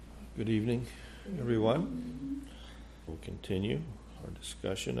Good evening, everyone. We'll continue our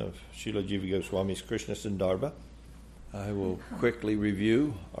discussion of Srila Jiva Goswami's Krishna Sandarbha. I will quickly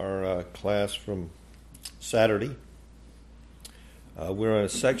review our class from Saturday. We're on a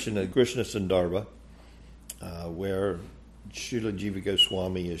section of Krishna Sandarbha where Srila Jiva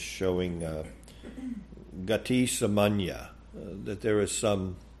Goswami is showing Gati Samanya, that there is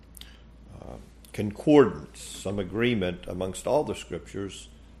some concordance, some agreement amongst all the scriptures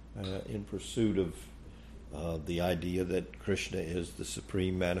in pursuit of the idea that Krishna is the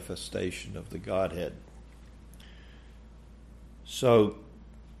supreme manifestation of the Godhead. So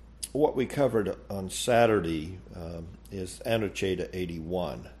what we covered on Saturday is Anucheta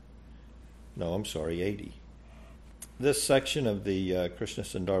 81. No, I'm sorry, 80. This section of the Krishna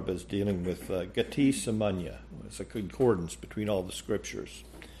Sandarbha is dealing with Gati Samanya. It's a concordance between all the scriptures.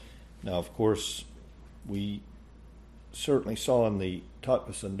 Now, of course, we certainly saw in the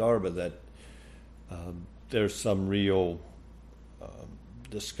Tattva Sandarbha that there's some real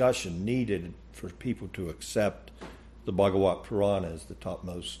discussion needed for people to accept the Bhagavat Purana as the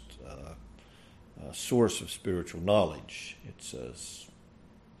topmost source of spiritual knowledge. It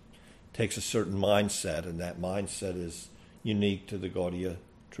takes a certain mindset, and that mindset is unique to the Gaudiya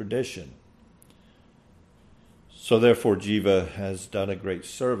tradition. So therefore, Jiva has done a great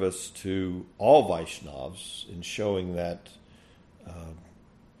service to all Vaishnavas in showing that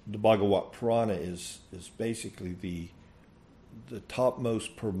the Bhagavat Purana is basically the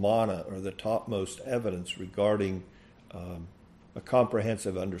topmost pramana, or the topmost evidence regarding a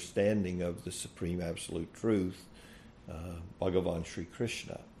comprehensive understanding of the Supreme Absolute Truth, Bhagavan Sri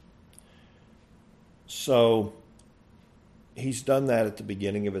Krishna. So he's done that at the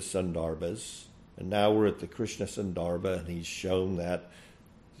beginning of his Sandarbhas. And now we're at the Krishna Sandarbha, and he's shown that,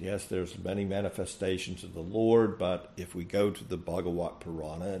 yes, there's many manifestations of the Lord, but if we go to the Bhagavat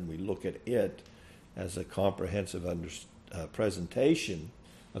Purana and we look at it as a comprehensive presentation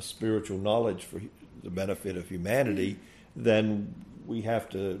of spiritual knowledge for the benefit of humanity, then we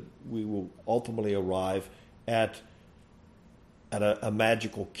will ultimately arrive at a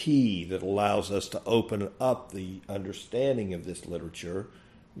magical key that allows us to open up the understanding of this literature,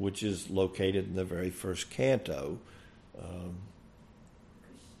 which is located in the very first canto,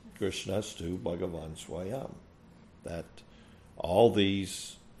 Krishnastu Bhagavan Swayam. That all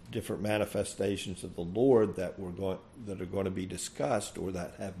these different manifestations of the Lord that are going to be discussed, or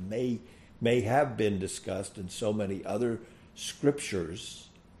that may have been discussed in so many other scriptures,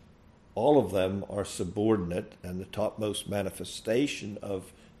 all of them are subordinate, and the topmost manifestation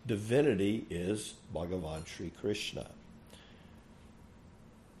of divinity is Bhagavan Sri Krishna.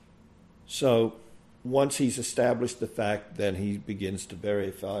 So once he's established the fact, then he begins to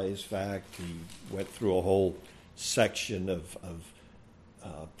verify his fact. He went through a whole section of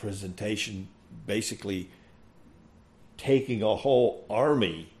presentation, basically taking a whole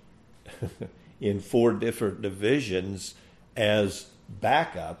army in 4 different divisions as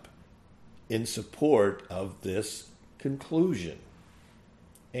backup in support of this conclusion.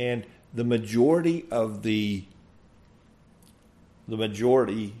 And the majority of the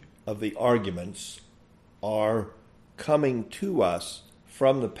arguments are coming to us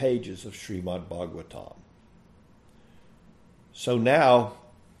from the pages of Srimad Bhagavatam. So now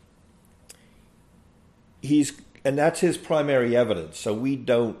and that's his primary evidence. So we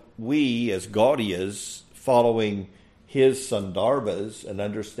as Gaudiyas, following his Sandarbhas and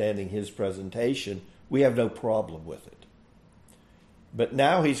understanding his presentation, we have no problem with it. But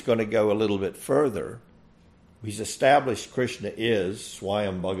now he's going to go a little bit further. He's established Krishna is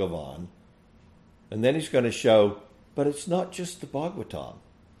Swayam Bhagavan, and then he's going to show, but it's not just the Bhagavatam.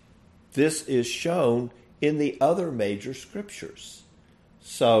 This is shown in the other major scriptures.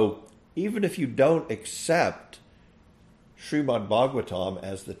 So even if you don't accept Srimad Bhagavatam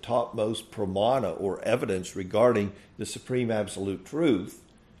as the topmost pramana or evidence regarding the Supreme Absolute Truth,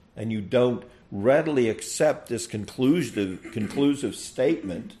 and you don't readily accept this conclusive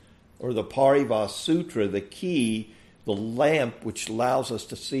statement, or the Parivas Sutra, the key, the lamp which allows us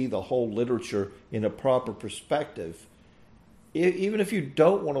to see the whole literature in a proper perspective, even if you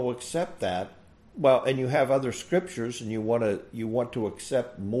don't want to accept that, well, and you have other scriptures and you want to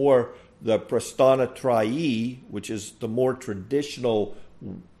accept more the Prasthana Trayi, which is the more traditional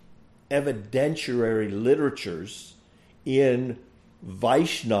evidentiary literatures in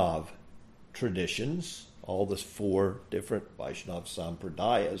Vaishnav traditions, all the 4 different Vaishnav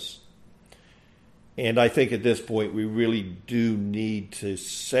Sampradayas. And I think at this point we really do need to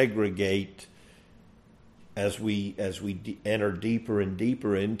segregate, as we enter deeper and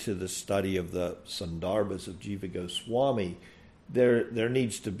deeper into the study of the Sandarbhas of Jiva Goswami, there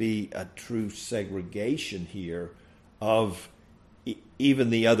needs to be a true segregation here of even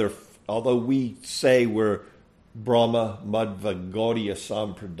the other. Although we say we're Brahma, Madhva, Gaudiya,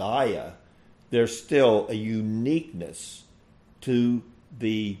 Sampradaya, there's still a uniqueness to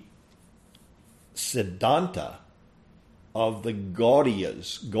the Siddhanta of the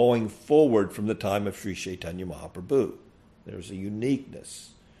Gaudiyas going forward from the time of Sri Chaitanya Mahaprabhu. There's a uniqueness.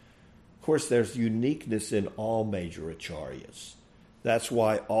 Of course, there's uniqueness in all major acharyas. That's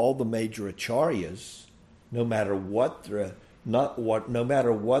why all the major acharyas, no matter what the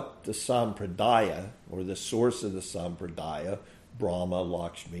sampradaya or the source of the sampradaya, Brahma,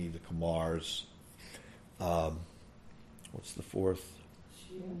 Lakshmi, the Kumars, what's the fourth?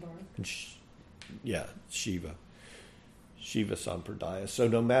 Shiva. Shiva Sampradaya. So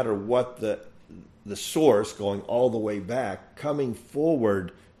no matter what the source, going all the way back, coming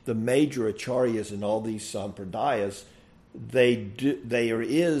forward, the major acharyas in all these sampradayas, there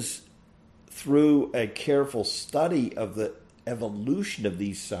is, through a careful study of the evolution of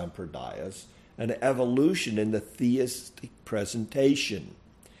these sampradayas, an evolution in the theistic presentation.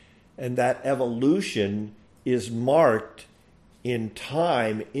 And that evolution is marked in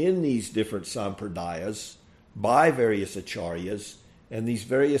time in these different sampradayas by various acharyas, and these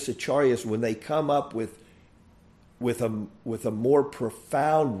various acharyas, when they come up with a more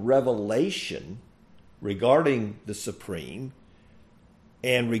profound revelation regarding the Supreme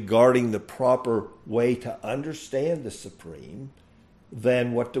and regarding the proper way to understand the Supreme,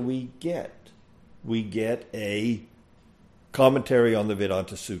 then what do we get? We get a commentary on the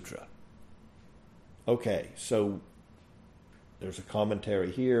Vedanta Sutra. Okay, so there's a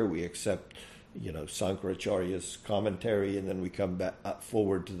commentary here. We accept, Sankaracharya's commentary, and then we come back up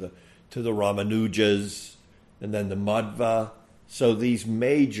forward to the Ramanujas, and then the Madhva. So these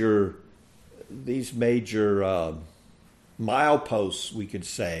major mileposts, we could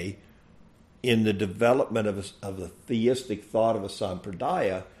say, in the development of the theistic thought of a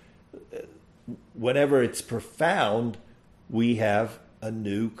sampradaya, whenever it's profound, we have a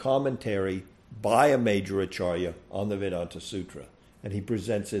new commentary by a major acharya on the Vedanta Sutra, and he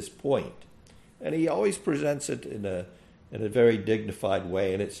presents his point. And he always presents it in a very dignified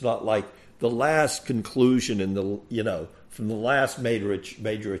way, and it's not like the last conclusion from the last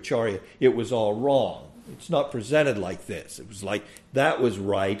major acharya, it was all wrong. It's not presented like this. It was like, that was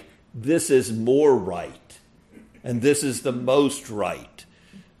right, this is more right, and this is the most right.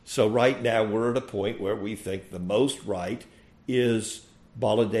 So right now we're at a point where we think the most right is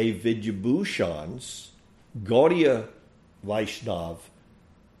Baladev Vidyabhushan's Gaudiya Vaishnav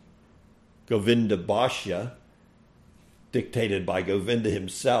Govinda Bhashya, dictated by Govinda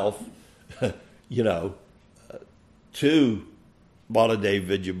himself, to Baladev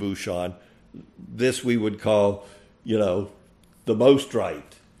Vidyabhushan. This we would call, the most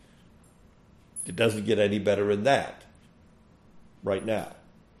right. It doesn't get any better than that right now.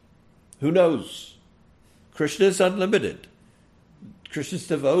 Who knows? Krishna is unlimited. Krishna's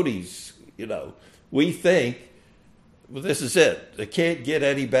devotees, we think, well, this is it. It can't get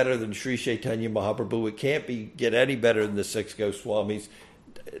any better than Sri Chaitanya Mahaprabhu. It can't get any better than the six Goswamis.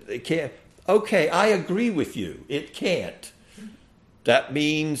 It can't. Okay, I agree with you. It can't.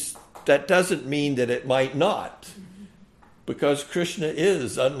 That doesn't mean that it might not, because Krishna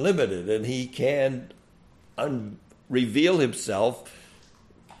is unlimited and he can reveal himself,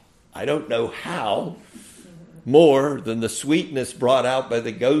 I don't know how, more than the sweetness brought out by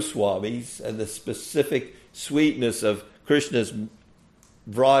the Goswamis and the specific sweetness of Krishna's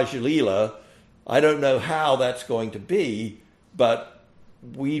Vraj Leela. I don't know how that's going to be, but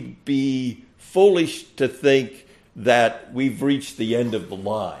we'd be foolish to think that we've reached the end of the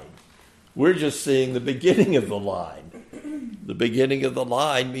line. We're just seeing the beginning of the line. The beginning of the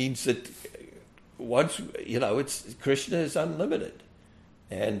line means that once, Krishna is unlimited.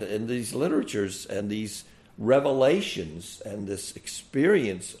 And in these literatures and these revelations and this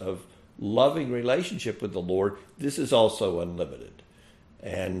experience of loving relationship with the Lord, this is also unlimited.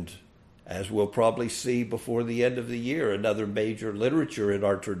 And as we'll probably see before the end of the year, another major literature in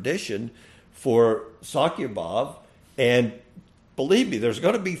our tradition for Sakyabhav. And believe me, there's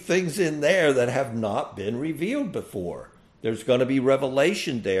going to be things in there that have not been revealed before. There's going to be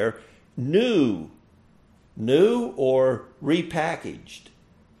revelation there, new or repackaged.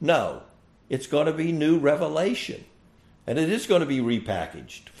 No, it's going to be new revelation. And it is going to be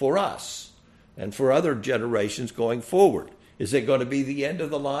repackaged for us and for other generations going forward. Is it going to be the end of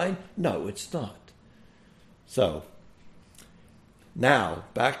the line? No, it's not. So, now,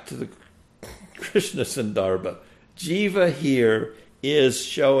 back to the Krishna Sandarbha. Jiva here is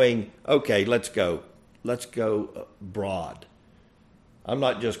showing, okay, let's go broad. I'm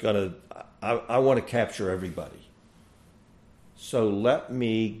not just going to, I want to capture everybody. So let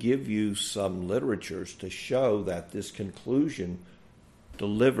me give you some literatures to show that this conclusion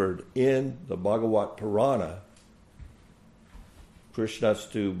delivered in the Bhagavat Purana,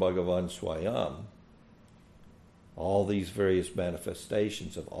 Krishnastu Bhagavan Swayam, all these various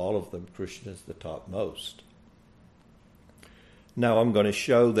manifestations, of all of them, Krishna is the topmost. Now I'm going to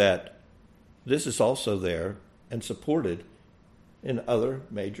show that this is also there and supported in other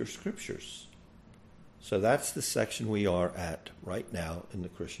major scriptures. So that's the section we are at right now in the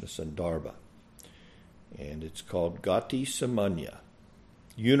Krishna Sandarbha. And it's called Gati Samanya,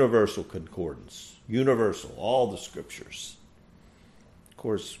 Universal Concordance. Universal, all the scriptures. Of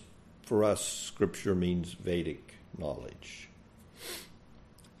course, for us, scripture means Vedic knowledge.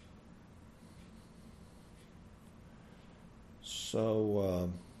 So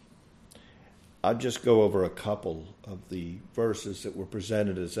I'll just go over a couple of the verses that were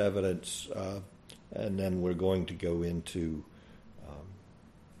presented as evidence, and then we're going to go into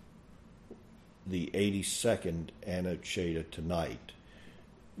the 82nd Anucheta tonight.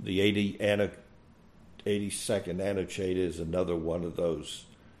 The 82nd Anucheta is another one of those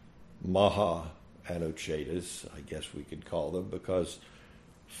Maha Anuchetas, I guess we could call them, because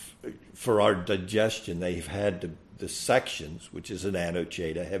for our digestion, they've had the sections, which is an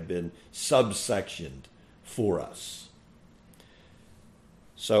Anucheta, have been subsectioned for us.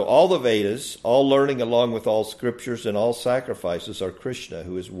 So all the Vedas, all learning along with all scriptures and all sacrifices are Krishna,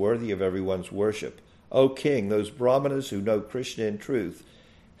 who is worthy of everyone's worship. O King, those Brahmanas who know Krishna in truth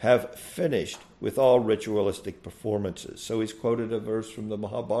have finished with all ritualistic performances. So he's quoted a verse from the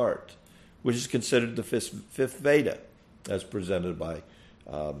Mahabharata, which is considered the fifth Veda, as presented by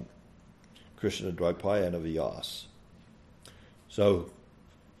Krishna Dvaipayana Vyas. So,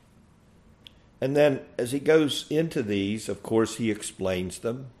 and then as he goes into these, of course, he explains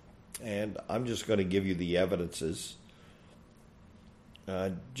them. And I'm just going to give you the evidences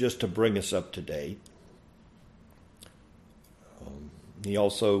just to bring us up to date. He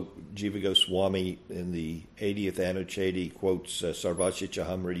also, Jiva Goswami, in the 80th Anucheta, quotes Sarvasya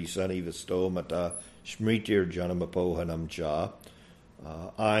Chaham Ridi Sani Visto Mata Smritir Janamapohanam Cha.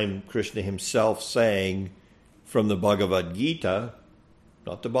 I'm Krishna himself saying from the Bhagavad Gita,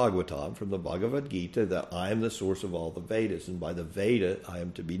 not the Bhagavatam, from the Bhagavad Gita, that I am the source of all the Vedas, and by the Veda I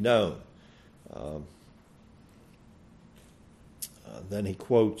am to be known. Then he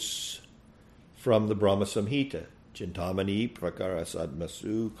quotes from the Brahma Samhita, Chintamani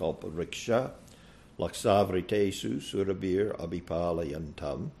Prakarasadmasu Kalpavriksha Lakshavritesu Surabir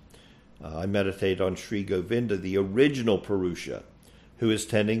Abhipalayantam. I meditate on Sri Govinda, the original Purusha, who is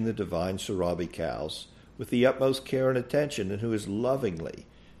tending the divine Surabhi cows with the utmost care and attention, and who is lovingly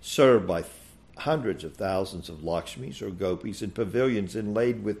served by hundreds of thousands of Lakshmis or Gopis in pavilions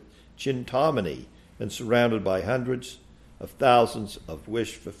inlaid with Chintamani and surrounded by hundreds of thousands of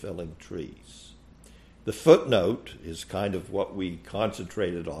wish-fulfilling trees. The footnote is kind of what we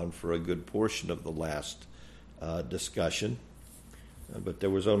concentrated on for a good portion of the last discussion, but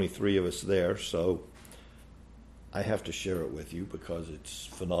there was only 3 of us there, so I have to share it with you because it's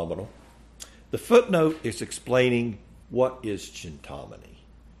phenomenal. The footnote is explaining what is Chintamani.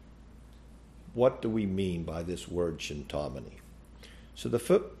 What do we mean by this word Chintamani? So the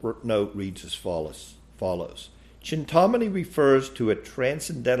footnote reads as follows. Chintamani refers to a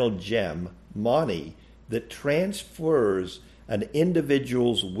transcendental gem, mani, that transfers an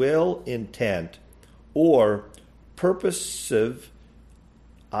individual's will, intent, or purposive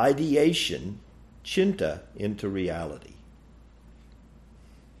ideation, into reality.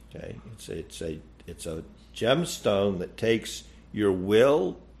 Okay, it's a gemstone that takes your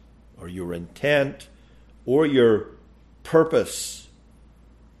will or your intent or your purpose,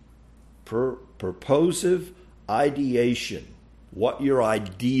 purposive ideation, what your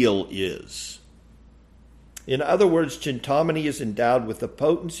ideal is. In other words, Chintamani is endowed with the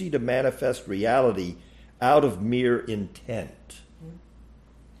potency to manifest reality out of mere intent.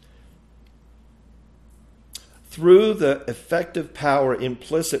 Through the effective power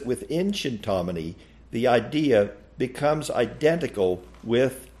implicit within Chintamani, the idea becomes identical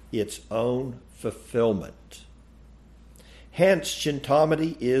with its own fulfillment. Hence,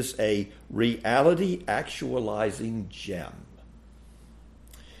 Chintamani is a reality-actualizing gem.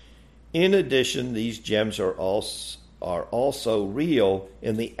 In addition, these gems are also real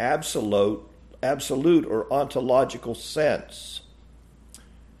in the absolute or ontological sense,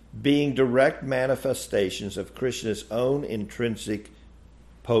 being direct manifestations of Krishna's own intrinsic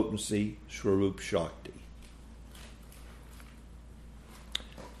potency, Swarup Shakti.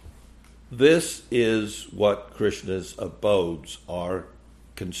 This is what Krishna's abodes are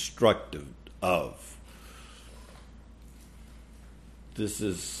constructed of. This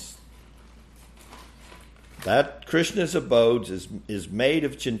is that Krishna's abodes is made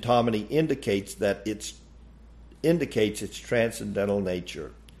of Chintamani indicates its transcendental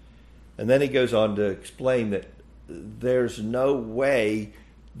nature. And then he goes on to explain that there's no way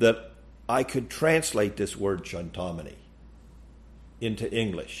that I could translate this word Chintamani into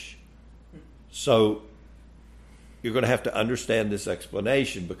English. So you're going to have to understand this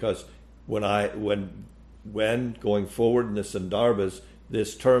explanation, because when going forward in the Sandarbhas,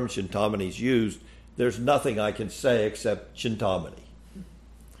 this term Chintamani is used, there's nothing I can say except Chintamani.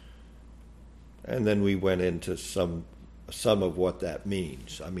 And then we went into some of what that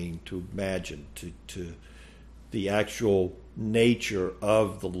means. I mean, to imagine to the actual nature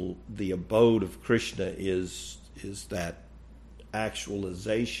of the abode of Krishna is that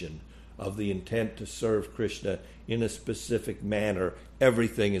actualization of the intent to serve Krishna in a specific manner.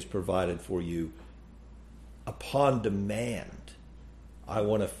 Everything is provided for you upon demand. I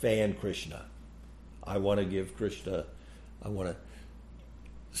want to fan Krishna. I want to give Krishna.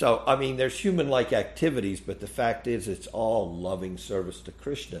 So, I mean, there's human-like activities, but the fact is it's all loving service to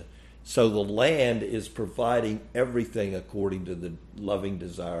Krishna. So the land is providing everything according to the loving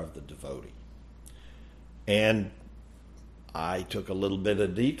desire of the devotee. And I took a little bit of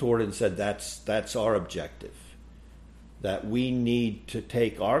a detour and said that's our objective. That we need to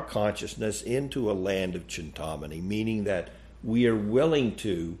take our consciousness into a land of Chintamani, meaning that we are willing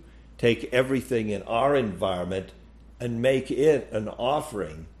to take everything in our environment and make it an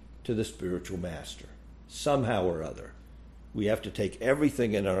offering to the spiritual master, somehow or other. We have to take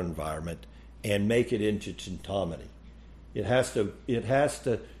everything in our environment and make it into Chintamani. It has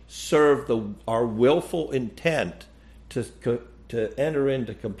to serve our willful intent to enter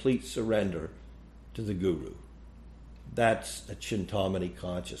into complete surrender to the Guru. That's a Chintamani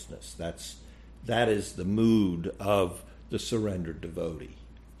consciousness. That is the mood of the surrendered devotee.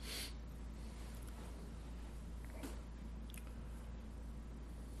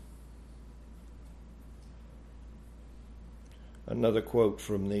 Another quote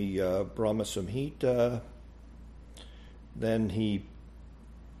from the Brahma Samhita. Then he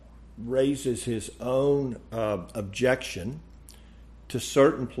raises his own objection to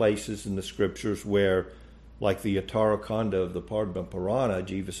certain places in the scriptures where, like the Uttarakhanda of the Padma Purana,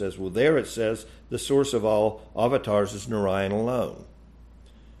 Jiva says, well, there it says the source of all avatars is Narayan alone.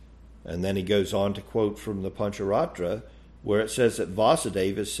 And then he goes on to quote from the Pancharatra, where it says that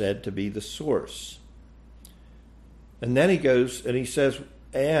Vasudeva is said to be the source. And then he goes and he says,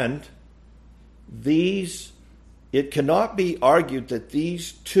 and it cannot be argued that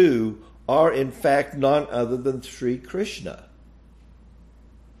these two are in fact none other than Sri Krishna.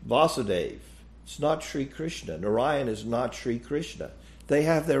 Vasudeva, it's not Sri Krishna. Narayan is not Sri Krishna. They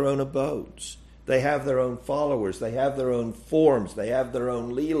have their own abodes. They have their own followers. They have their own forms. They have their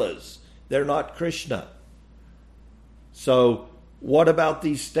own leelas. They're not Krishna. So what about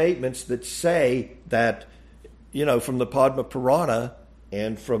these statements that say that, from the Padma Purana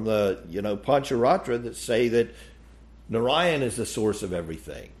and from the, Pancharatra that say that Narayan is the source of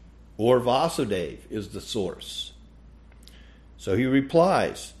everything, or Vasudeva is the source? So he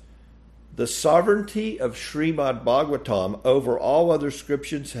replies, the sovereignty of Srimad Bhagavatam over all other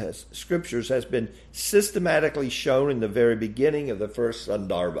scriptures has been systematically shown in the very beginning of the first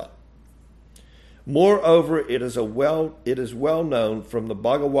Sandarbha. Moreover, it is well known from the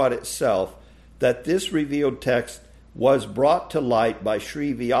Bhagavad itself that this revealed text was brought to light by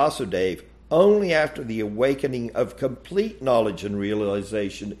Sri Vyasadeva only after the awakening of complete knowledge and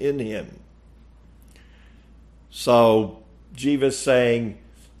realization in him. So Jiva's saying,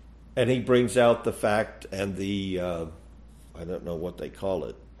 and he brings out the fact and the, I don't know what they call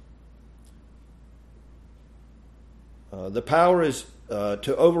it. The power is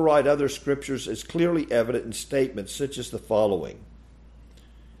to override other scriptures is clearly evident in statements such as the following.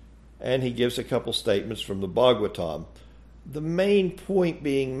 And he gives a couple statements from the Bhagavatam. The main point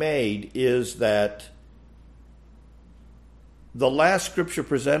being made is that the last scripture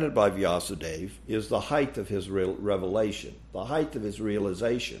presented by Vyasadeva is the height of his revelation, the height of his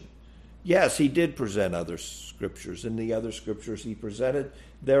realization. Yes, he did present other scriptures. In the other scriptures he presented,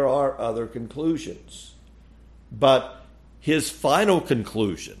 there are other conclusions. But his final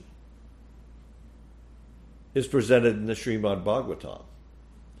conclusion is presented in the Srimad Bhagavatam.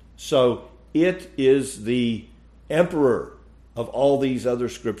 So it is the emperor of all these other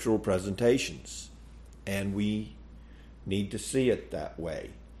scriptural presentations. And we need to see it that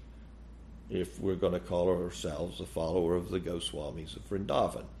way if we're going to call ourselves a follower of the Goswamis of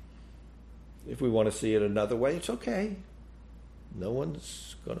Vrindavan. If we want to see it another way, it's okay. No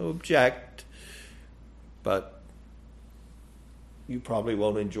one's going to object. But you probably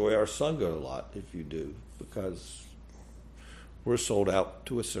won't enjoy our Sangha a lot if you do, because we're sold out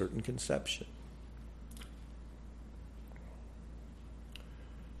to a certain conception.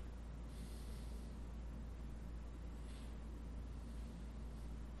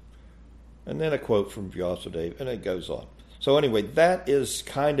 And then a quote from Vyasadeva, and it goes on. So anyway, that is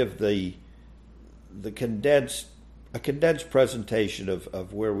kind of the condensed presentation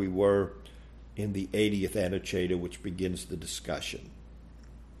of where we were in the 80th Anucheta, which begins the discussion.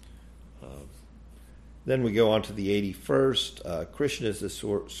 Then we go on to the 81st. Krishna is the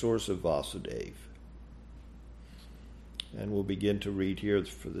source of Vasudeva. And we'll begin to read here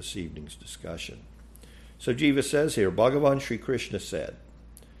for this evening's discussion. So Jiva says here, Bhagavan Sri Krishna said,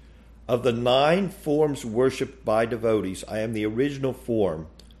 of the 9 forms worshipped by devotees, I am the original form,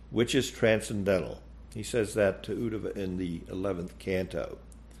 which is transcendental. He says that to Uddhava in the 11th canto.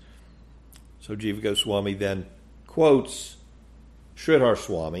 So Jiva Goswami then quotes Sridhar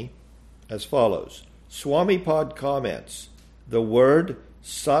Swami as follows. Swami Pad comments, the word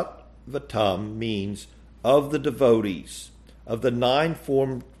Sattvatam means of the devotees, of the 9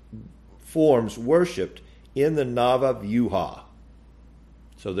 forms worshipped in the Nava Vyuha.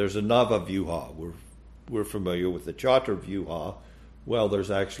 So there's a Nava Vyuha. We're familiar with the Chatra Vyuha. Well, there's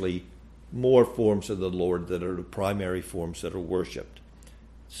actually more forms of the Lord that are the primary forms that are worshipped.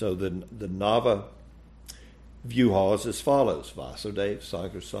 So the Nava Vyuha is as follows. Vasudeva,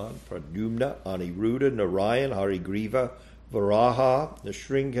 Sankarsan, Pradyumna, Aniruddha, Narayan, Harigriva, Varaha,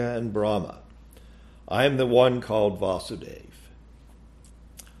 Nrsimha, and Brahma. I am the one called Vasudeva.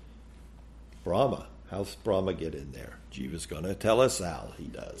 Brahma. How's Brahma get in there? Jiva's going to tell us how he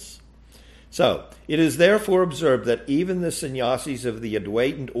does. So, it is therefore observed that even the sannyasis of the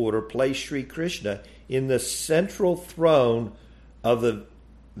Advaitin order place Sri Krishna in the central throne of the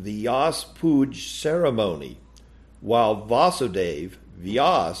Vyas Puj ceremony, while Vasudeva,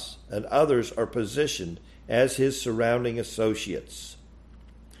 Vyas, and others are positioned as his surrounding associates.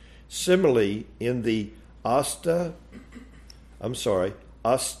 Similarly, in the Astaksara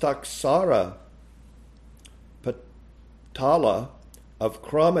Patala of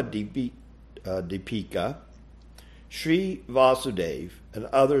Krama Dipika, Sri Vasudeva and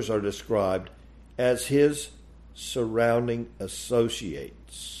others are described as his surrounding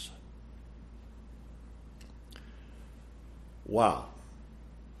associates. Wow.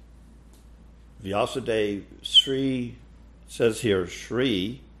 Vyasadeva, Sri, says here,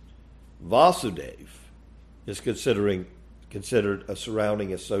 Sri Vasudeva is considered a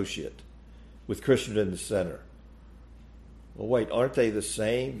surrounding associate with Krishna in the center. Well, wait, aren't they the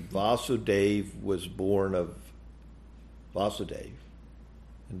same? Vasudeva was born of Vasudeva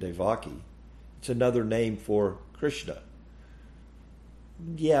and Devaki. It's another name for Krishna.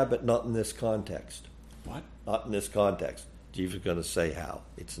 Yeah, but not in this context. What? Not in this context. Jiva's going to say how.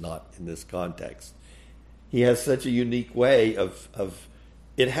 It's not in this context. He has such a unique way of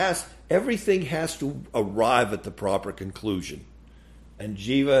everything has to arrive at the proper conclusion. And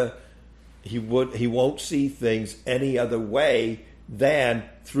Jiva, he won't see things any other way than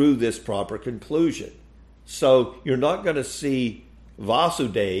through this proper conclusion. So you're not going to see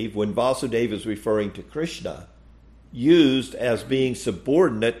Vasudeva, when Vasudeva is referring to Krishna, used as being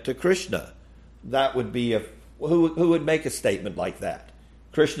subordinate to Krishna. That would be who would make a statement like that?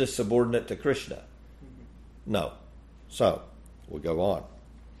 Krishna is subordinate to Krishna. No. So, we'll go on.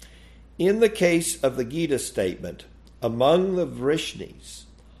 In the case of the Gita statement, among the Vrishnis,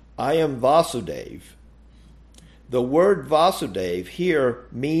 I am Vasudeva, the word Vasudeva here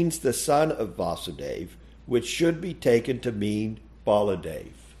means the son of Vasudeva, which should be taken to mean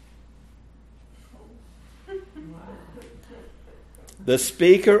Baladev. The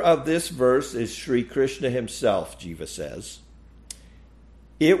speaker of this verse is Sri Krishna himself, Jiva says.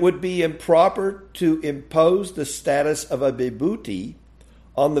 It would be improper to impose the status of a vibhuti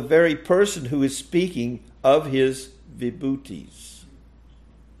on the very person who is speaking of his vibhutis,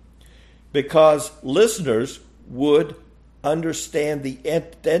 because listeners would understand the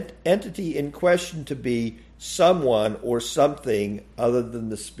entity in question to be someone or something other than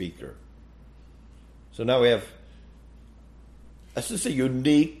the speaker. So now we have, this is a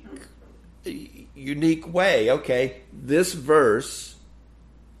unique way. Okay, this verse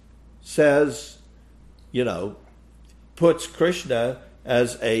says, puts Krishna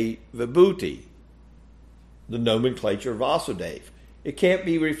as a vibhuti, the nomenclature Vasudeva. It can't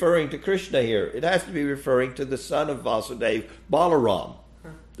be referring to Krishna here. It has to be referring to the son of Vasudeva, Balaram,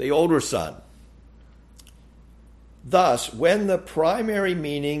 the older son. Thus, when the primary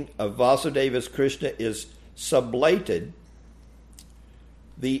meaning of Vasudeva as Krishna is sublated,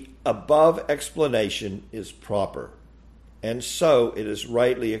 the above explanation is proper, and so it is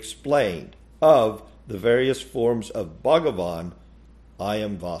rightly explained of the various forms of Bhagavan, I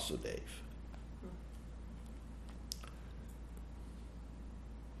am Vasudeva.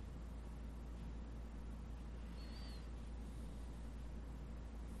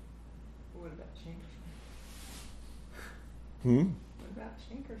 What about Shankerson? Hmm? What about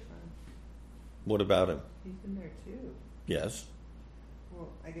Shankerson? What about him? He's in there too. Yes? Well,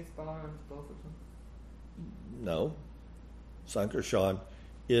 I guess Balaram's both of them. No. Sankarshan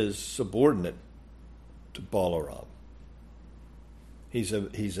is subordinate to Balaram. He's a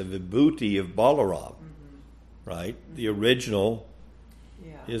vibhuti of Balaram, right? The original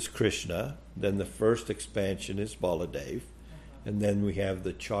is Krishna, then the first expansion is Baladev, and then we have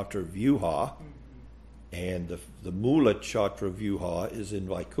the Chatra Vyuha, and the Mula Chatra Vyuha is in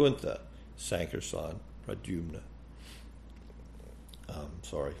Vaikuntha, Sankarsan, Pradyumna.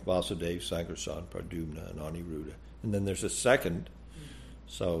 Vasudeva, Sankarsan, Pradyumna, and Aniruddha. And then there's a second.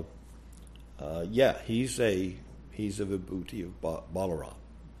 So, he's a vibhuti of Balaram.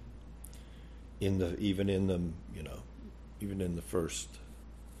 Even in the first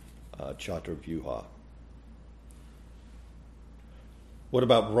Chatra Vyuha. What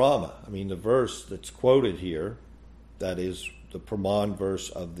about Brahma? I mean, the verse that's quoted here, that is the Praman verse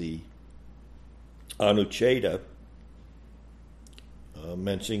of the Anucheda,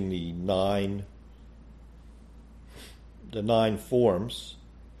 mentioning the nine forms.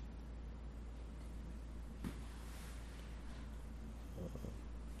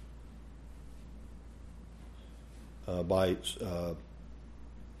 By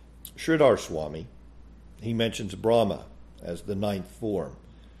Sridhar Swami, he mentions Brahma as the ninth form.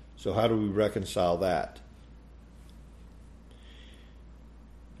 So how do we reconcile that?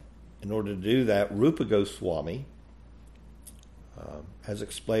 In order to do that, Rupa Goswami has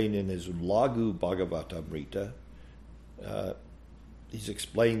explained in his Lagu Bhagavatamrita, he's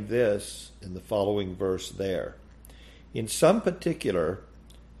explained this in the following verse there. In some particular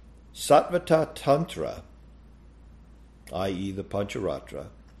Satvata Tantra, i.e. the Pancharatra,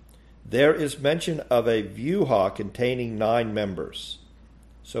 there is mention of a vyuha containing 9 members.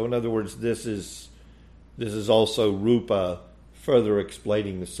 So in other words, this is also Rupa further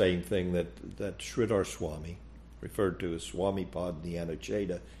explaining the same thing that Sridhar Swami, referred to as Swamipad in the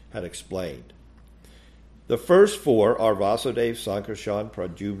Anucheda, had explained. The first 4 are Vasudeva, Sankarshan,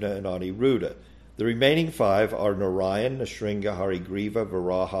 Pradyumna, and Aniruddha. The remaining 5 are Narayan, Nrsinga, Harigriva,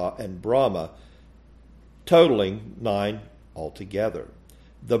 Varaha, and Brahma, totaling 9 altogether.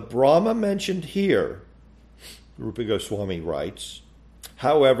 The Brahma mentioned here, Rupa Goswami writes,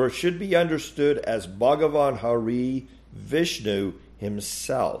 however, should be understood as Bhagavan Hari Vishnu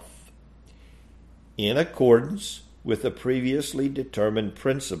himself, in accordance with the previously determined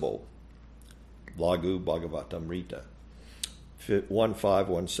principle. Lagu Bhagavatamrita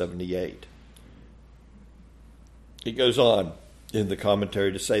 15178. It goes on in the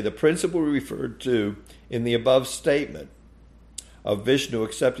commentary to say the principle referred to in the above statement of Vishnu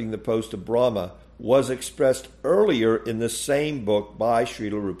accepting the post of Brahma was expressed earlier in the same book by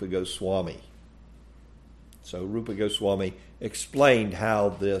Srila Rupa Goswami. So Rupa Goswami explained how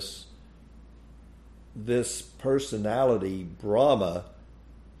this personality, Brahma,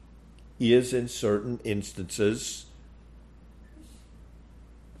 is in certain instances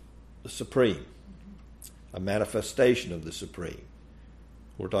the Supreme, a manifestation of the Supreme.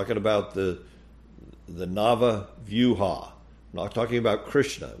 We're talking about the Nava Vyuha. We're not talking about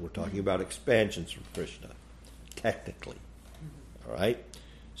Krishna. We're talking about expansions from Krishna, technically. All right?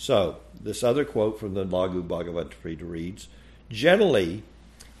 So, this other quote from the Lagu Bhagavatamrita reads, generally,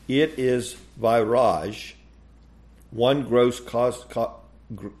 it is Vairaj, one gross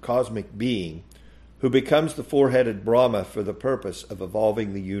cosmic being, who becomes the four-headed Brahma for the purpose of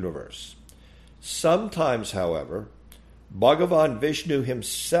evolving the universe. Sometimes, however, Bhagavan Vishnu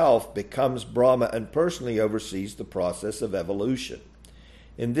himself becomes Brahma and personally oversees the process of evolution.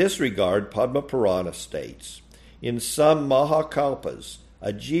 In this regard, Padma Purana states, in some Mahakalpas,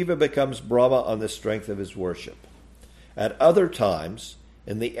 a jiva becomes Brahma on the strength of his worship. At other times,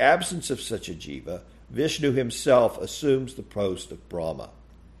 in the absence of such a jiva, Vishnu himself assumes the post of Brahma.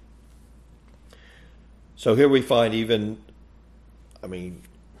 So here we find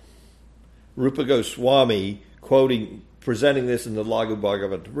Rupa Goswami presenting this in the Lagu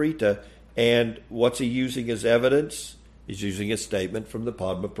Bhagavatamrita, and what's he using as evidence? He's using a statement from the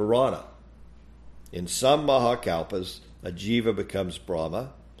Padma Purana. In some Mahakalpas, a jiva becomes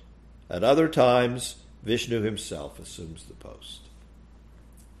Brahma. At other times, Vishnu himself assumes the post.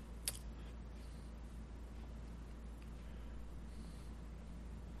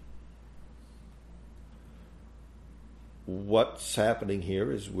 What's happening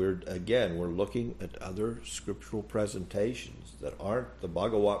here is we're looking at other scriptural presentations that aren't the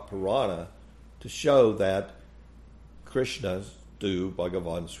Bhagavat Purana to show that Krishna's do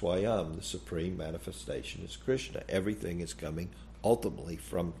Bhagavan Swayam, the supreme manifestation is Krishna. Everything is coming ultimately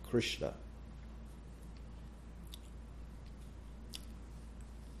from Krishna.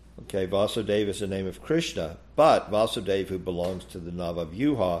 Okay, Vasudeva is the name of Krishna, but Vasudeva, who belongs to the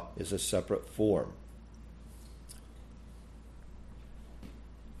Navavyuha, is a separate form.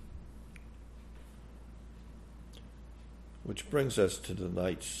 Which brings us to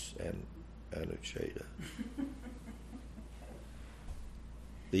tonight's Anucheta.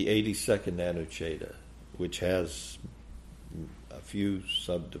 The 82nd Anucheta, which has a few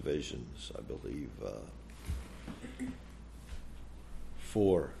subdivisions, I believe,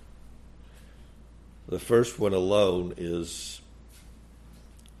 4. The first one alone is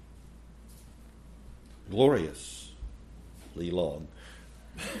gloriously long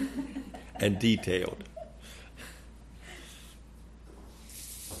and detailed.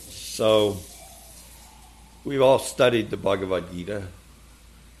 So, we've all studied the Bhagavad Gita.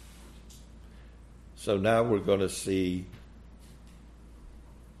 So now we're going to see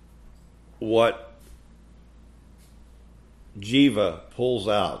what Jiva pulls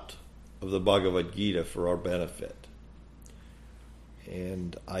out of the Bhagavad Gita for our benefit.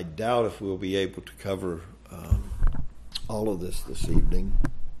 And I doubt if we'll be able to cover all of this evening.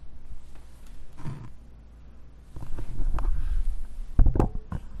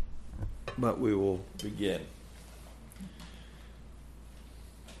 But we will begin.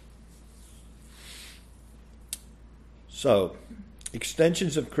 So,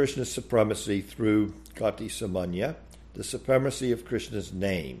 extensions of Krishna's supremacy through Gati Samanya, the supremacy of Krishna's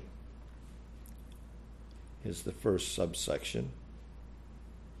name, is the first subsection.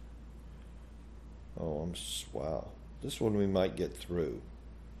 Wow. This one we might get through.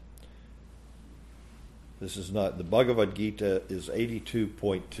 This is not, the Bhagavad Gita is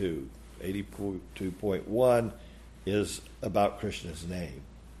 82.2. 82.1 is about Krishna's name.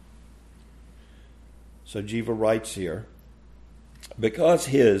 So Jiva writes here, because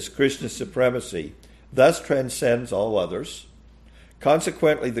his, Krishna's supremacy, thus transcends all others,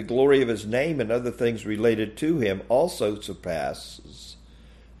 consequently the glory of his name and other things related to him also surpasses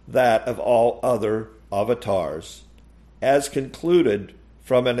that of all other avatars, as concluded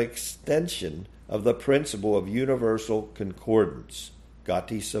from an extension of the principle of universal concordance,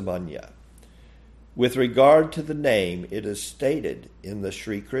 Gati Samanya. With regard to the name, it is stated in the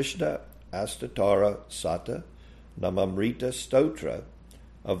Sri Krishna Astatara Sata Namamrita Stotra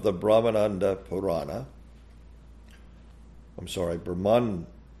of the Brahmanda Purana.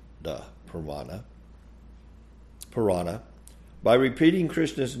 By repeating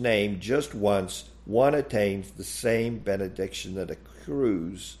Krishna's name just once, one attains the same benediction that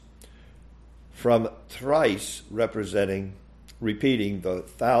accrues from thrice repeating the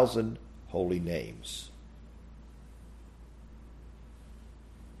 1,000 holy names.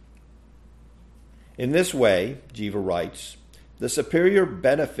 In this way, Jiva writes, the superior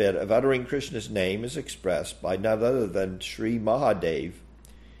benefit of uttering Krishna's name is expressed by none other than Sri Mahadev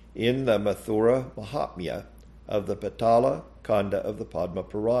in the Mathura Mahatmya of the Patala Kanda of the Padma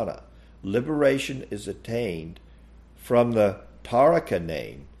Purana. Liberation is attained from the Taraka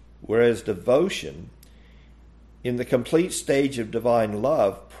name, whereas devotion in the complete stage of divine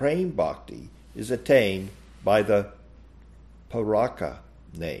love, Prem Bhakti, is attained by the Paraka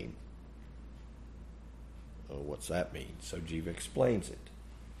name. What's that mean? So Jiva explains it.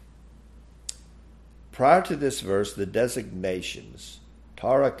 Prior to this verse, the designations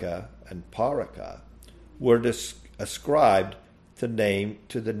Taraka and Paraka were ascribed to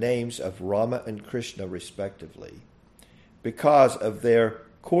the names of Rama and Krishna respectively, because of their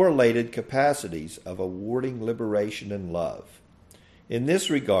correlated capacities of awarding liberation and love. In this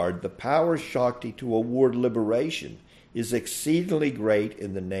regard, the power Shakti to award liberation is exceedingly great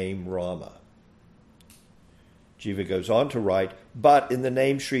in the name Rama. Jiva goes on to write, but in the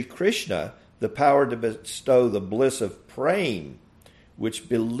name Sri Krishna, the power to bestow the bliss of praying, which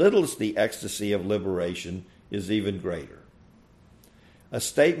belittles the ecstasy of liberation, is even greater. A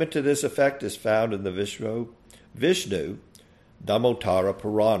statement to this effect is found in the Vishnu Damotara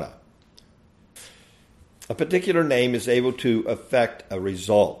Purana. A particular name is able to affect a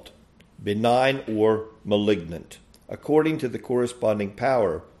result, benign or malignant, according to the corresponding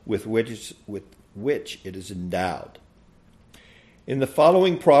power with which it is endowed. In the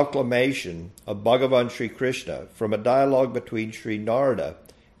following proclamation of Bhagavan Sri Krishna from a dialogue between Sri Narada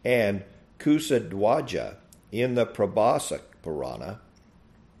and Kusadwaja in the Prabhasa Purana,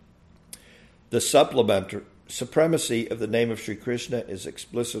 the supremacy of the name of Sri Krishna is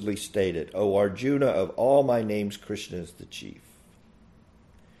explicitly stated. O Arjuna, of all my names, Krishna is the chief.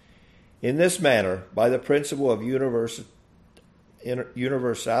 In this manner, by the principle of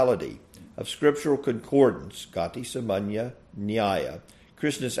universality, of scriptural concordance, Gati Samanya Nyaya,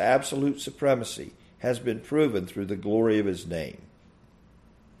 Krishna's absolute supremacy has been proven through the glory of his name.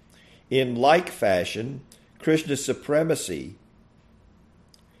 In like fashion, Krishna's supremacy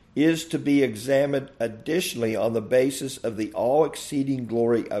is to be examined additionally on the basis of the all-exceeding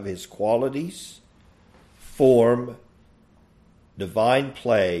glory of his qualities, form, divine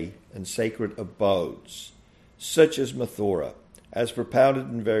play, and sacred abodes, such as Mathura, as propounded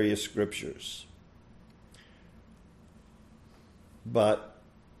in various scriptures. But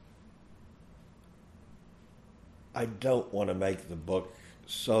I don't want to make the book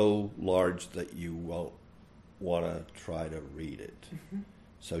so large that you won't want to try to read it. Mm-hmm.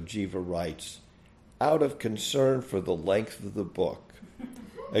 So Jiva writes, out of concern for the length of the book,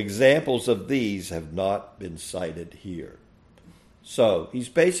 examples of these have not been cited here. So he's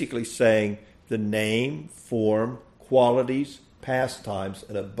basically saying the name, form, qualities, pastimes,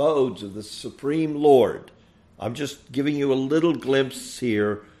 and abodes of the Supreme Lord. I'm just giving you a little glimpse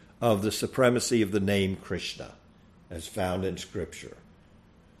here of the supremacy of the name Krishna as found in Scripture.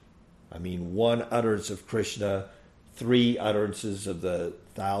 I mean, one utterance of Krishna, 3 utterances of the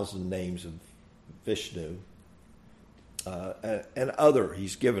 1,000 names of Vishnu, and other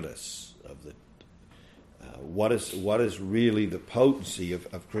he's given us of the what is really the potency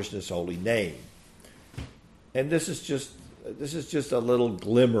of Krishna's holy name. And this is just a little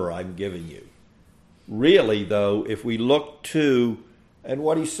glimmer I'm giving you. Really, though, if we look to, and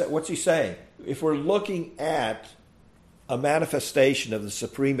what's he saying? If we're looking at a manifestation of the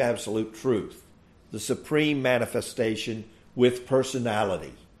supreme absolute truth, the supreme manifestation with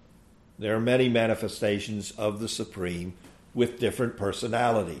personality. There are many manifestations of the Supreme with different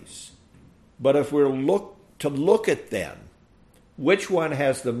personalities. But if we're to look at them, which one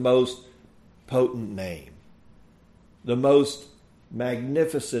has the most potent name, the most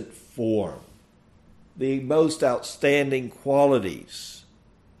magnificent form, the most outstanding qualities,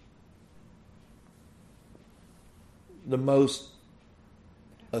 the most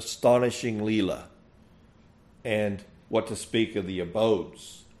astonishing Leela, and what to speak of the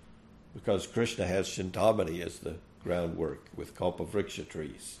abodes, because Krishna has Chintamani as the groundwork with Kalpavriksha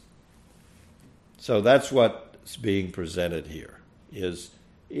trees. So that's what's being presented here, is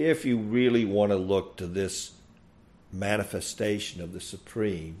if you really want to look to this manifestation of the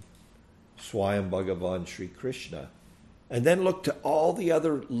Supreme, Swayam Bhagavan Sri Krishna, and then look to all the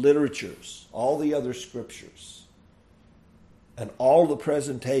other literatures, all the other scriptures, and all the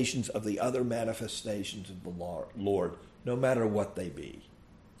presentations of the other manifestations of the Lord, no matter what they be.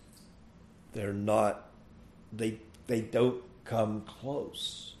 They're not, they don't come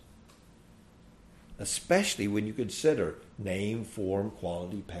close. Especially when you consider name, form,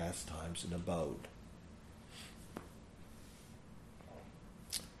 quality, pastimes, and abode.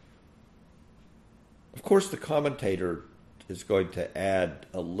 Of course, the commentator is going to add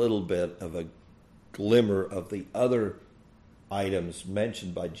a little bit of a glimmer of the other items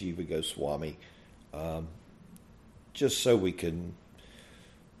mentioned by Jiva Goswami, just so we can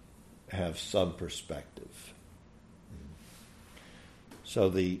have some perspective. So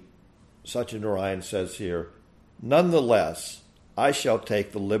the Satyanarayan says here, nonetheless, I shall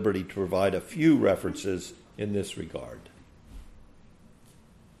take the liberty to provide a few references in this regard.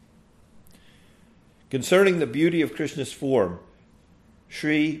 Concerning the beauty of Krishna's form,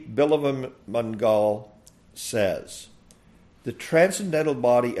 Sri Bilava Mangal says, the transcendental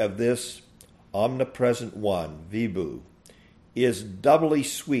body of this omnipresent one, Vibhu, is doubly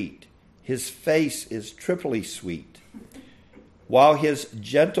sweet. His face is triply sweet, while his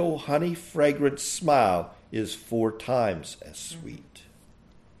gentle honey-fragrant smile is 4 times as sweet.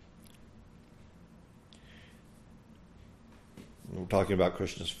 We're talking about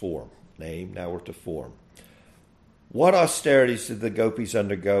Krishna's form. Name, now we're to form. What austerities did the gopis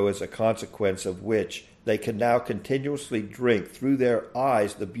undergo as a consequence of which they can now continuously drink through their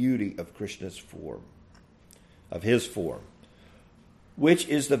eyes the beauty of Krishna's form, of his form, which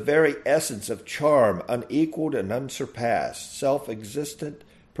is the very essence of charm, unequaled and unsurpassed, self-existent,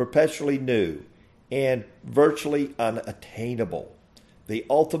 perpetually new, and virtually unattainable, the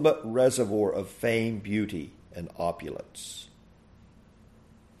ultimate reservoir of fame, beauty, and opulence.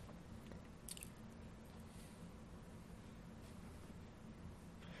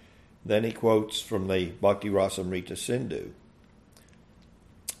 Then he quotes from the Bhakti Rasamrita Sindhu.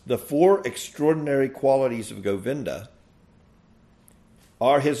 The four extraordinary qualities of Govinda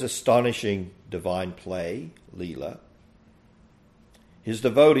are his astonishing divine play, Leela, his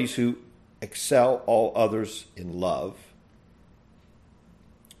devotees who excel all others in love,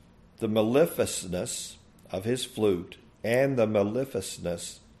 the maleficence of his flute, and the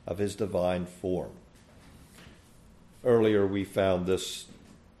maleficence of his divine form. Earlier we found this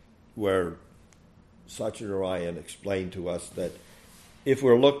where Satyanarayan explained to us that if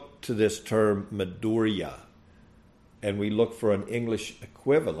we look to this term Madhurya and we look for an English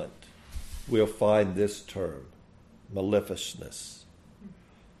equivalent, we'll find this term, maleficence,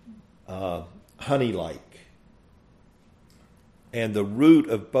 honey-like. And the root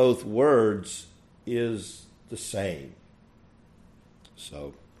of both words is the same.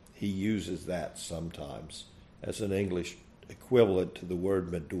 So he uses that sometimes as an English equivalent to the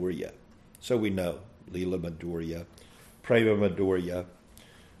word Madhurya. So we know Leela Madhurya, Prema Madhurya,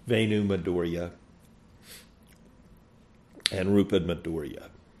 Venu Madhurya, and Rupa Madhurya.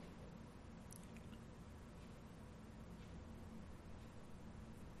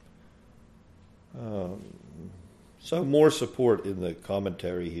 So more support in the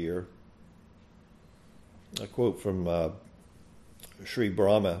commentary here. A quote from Sri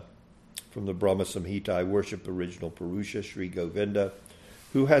Brahma, from the Brahma Samhita, I worship original Purusha, Sri Govinda,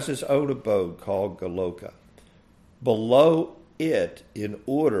 who has his own abode called Goloka. Below it, in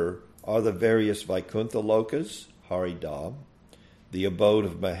order, are the various Vaikuntha Lokas, Haridam, the abode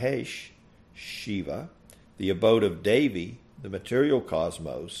of Mahesh, Shiva, the abode of Devi, the material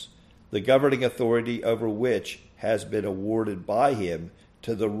cosmos, the governing authority over which has been awarded by him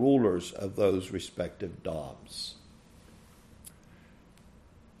to the rulers of those respective dhams.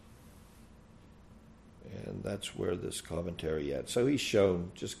 And that's where this commentary ends. So he's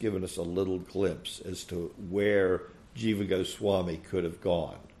shown, just given us a little glimpse as to where Jiva Goswami could have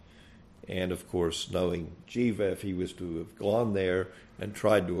gone. And of course, knowing Jiva, if he was to have gone there and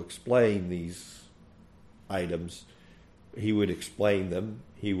tried to explain these items, he would explain them,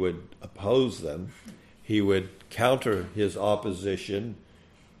 he would oppose them, he would counter his opposition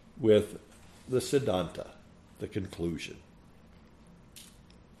with the Siddhanta, the conclusion.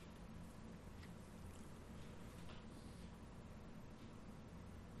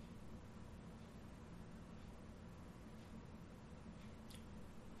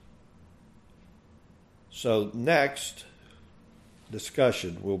 So next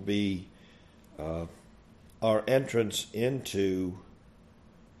discussion will be our entrance into.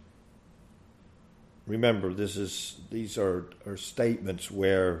 Remember, these are statements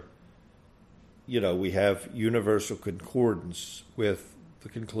where, we have universal concordance with the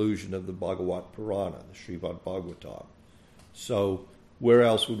conclusion of the Bhagavat Purana, the Srimad Bhagavatam. So where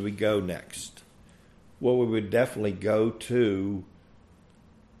else would we go next? Well, we would definitely go to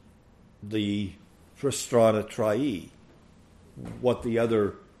the Prasthana Trayi, what the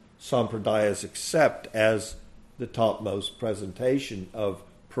other sampradayas accept as the topmost presentation of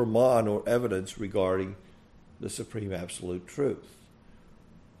praman or evidence regarding the Supreme Absolute Truth.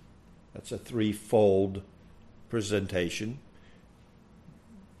 That's a threefold presentation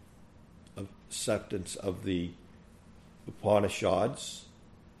of acceptance of the Upanishads,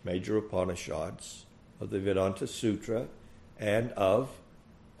 major Upanishads, of the Vedanta Sutra, and of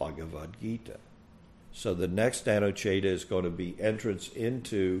Bhagavad Gita. So the next Anucheta is going to be entrance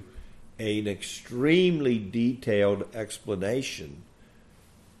into an extremely detailed explanation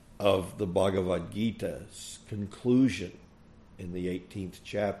of the Bhagavad Gita's conclusion in the 18th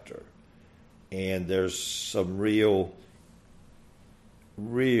chapter. And there's some real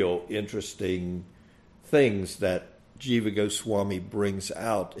interesting things that Jiva Goswami brings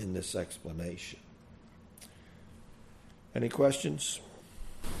out in this explanation. Any questions?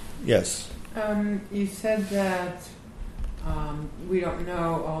 Yes. You said that we don't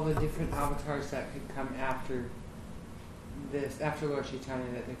know all the different avatars that could come after this, after Lord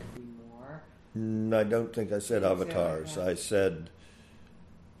Chaitanya, that there could be more. I don't think I said avatars. I said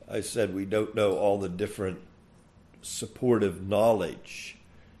we don't know all the different supportive knowledge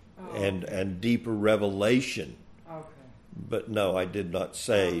and deeper revelation. Okay. But no, I did not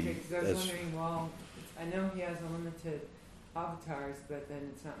say. Okay, because I was wondering, well, I know he has unlimited avatars, but then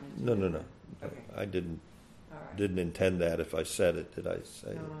it's not mentioned. No. Okay. I didn't intend that. If I said it, did I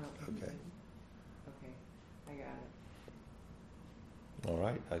say it? Okay. Okay, I got it. All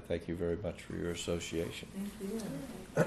right. I thank you very much for your association. Thank you.